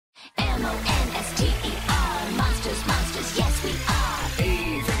M-O-N-S-T-E-R. Monsters, monsters, yes we are.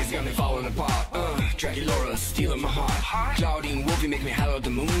 Hey, Vegas got me falling apart. Draculaura stealing my heart. Claudine Wolfie make me holler at the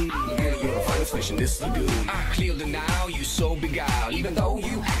moon. Girl, you're the finest fish in this lagoon. Clear the now, you so beguiled, even though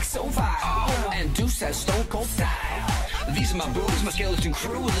you act so vile. And Deuce has stone cold style. These are my boobs, my skeleton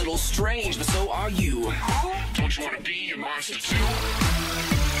crew. A little strange, but so are you. Don't you wanna be a monster too?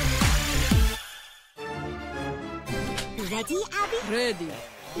 Ready, Abby? Ready.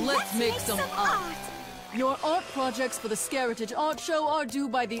 Let's make some art. Your art projects for the Scaritage Art Show are due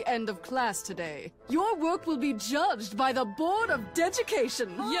by the end of class today. Your work will be judged by the Board of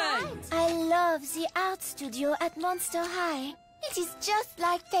Education. Yay! I love the art studio at Monster High. It is just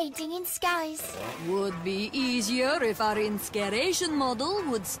like painting in skies. Would be easier if our Inscaration model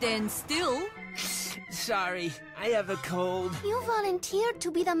would stand still. Sorry, I have a cold. You volunteered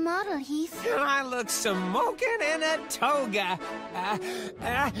to be the model, Heath. And I look smoking in a toga.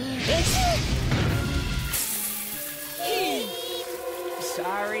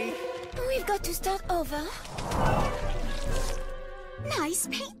 Sorry. We've got to start over. Nice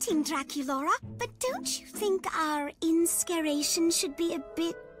painting, Draculaura. But don't you think our Inscaration should be a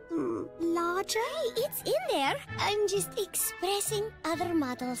bit larger? Hey, it's in there. I'm just expressing other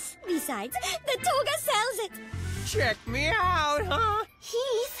models. Besides, the toga sells it. Check me out, huh?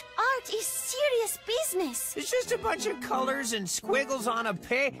 Heath, art is serious business. It's just a bunch of colors and squiggles on a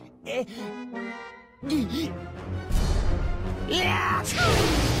page. Yeah!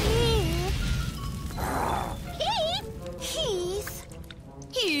 Heath!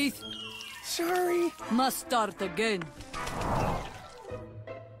 Heath, Sorry. must start again.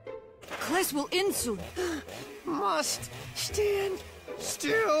 Class will end soon. Must stand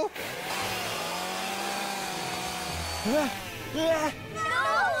still. No!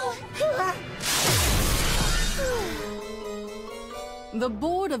 The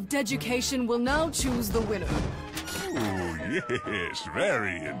Board of Education will now choose the winner. Oh, yes,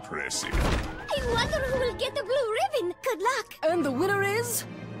 very impressive. I wonder who will get the blue ribbon. Good luck. And the winner is...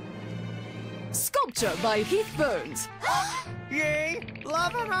 Sculpture by Heath Burns. Yay!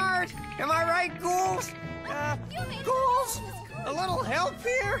 Love and art! Am I right, Ghouls? Ghouls? A little help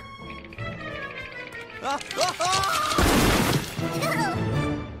here?